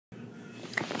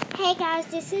Hey guys,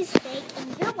 this is Jake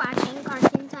and you're watching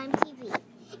Cartoontimetv.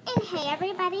 And hey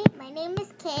everybody, my name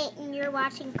is Kate and you're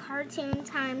watching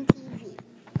Cartoontimetv.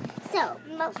 So,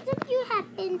 most of you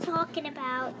have been talking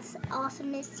about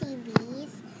Awesomeness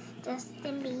TV's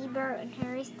Justin Bieber and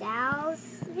Harry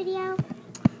Styles video.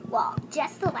 Well,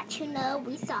 just to let you know,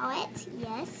 we saw it,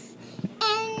 yes.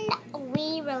 And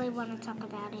we really want to talk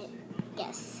about it,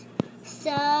 yes.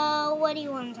 So, what do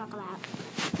you want to talk about?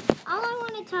 All I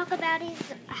want to talk about is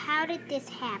how did this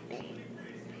happen?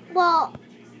 Well,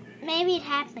 maybe it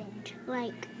happened.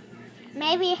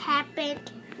 Maybe it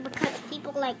happened because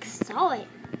people, saw it.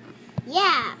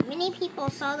 Yeah, many people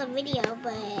saw the video,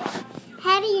 but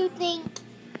how do you think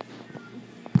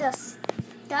the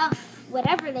stuff,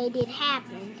 whatever they did,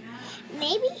 happened?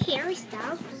 Maybe Harry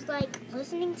Styles was,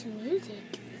 listening to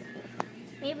music.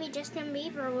 Maybe Justin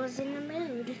Bieber was in the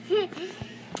mood.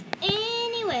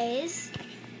 Anyways,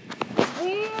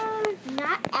 we're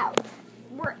not out.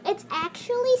 It's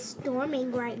actually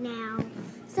storming right now.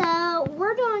 So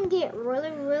we're going to get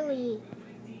really, really,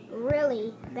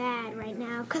 really bad right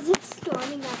now because it's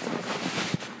storming outside.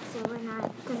 So we're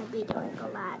not going to be doing a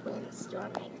lot when it's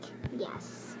storming.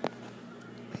 Yes.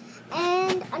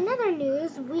 And another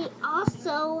news, we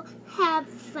also have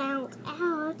found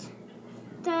out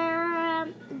there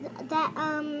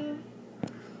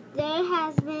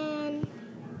has been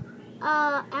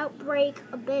outbreak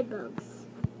of bedbugs.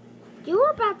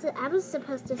 I was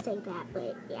supposed to say that,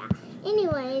 but yeah.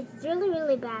 Anyways, it's really,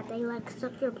 really bad. They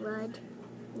suck your blood.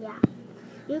 Yeah.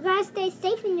 You guys stay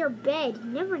safe in your bed.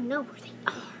 You never know where they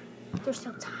are. They're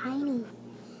so tiny.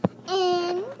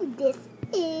 And this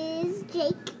is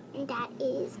Jake, and that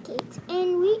is Kate,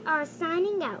 and we are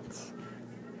signing out.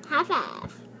 High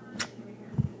five.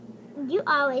 You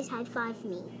always high five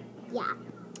me. Yeah.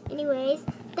 Anyways,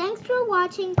 thanks for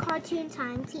watching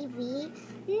Cartoontimetv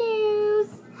News.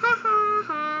 Ha ha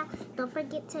ha. Don't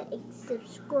forget to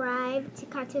subscribe to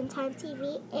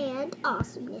Cartoontimetv and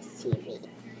Awesomeness TV.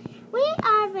 We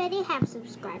already have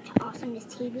subscribed to Awesomeness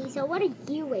TV, so what are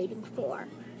you waiting for?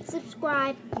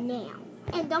 Subscribe now.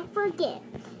 And don't forget,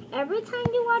 every time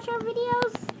you watch our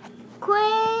videos,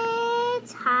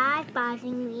 quit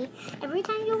high-fiving me. Every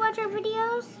time you watch our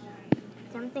videos,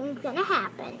 something's gonna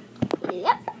happen.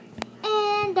 Yep.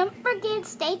 And don't forget,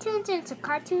 stay tuned to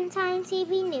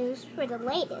Cartoontimetv News for the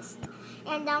latest.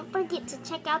 And don't forget to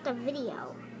check out the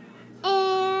video.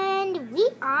 And we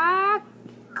are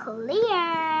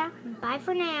clear. Bye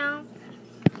for now.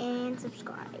 And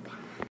subscribe.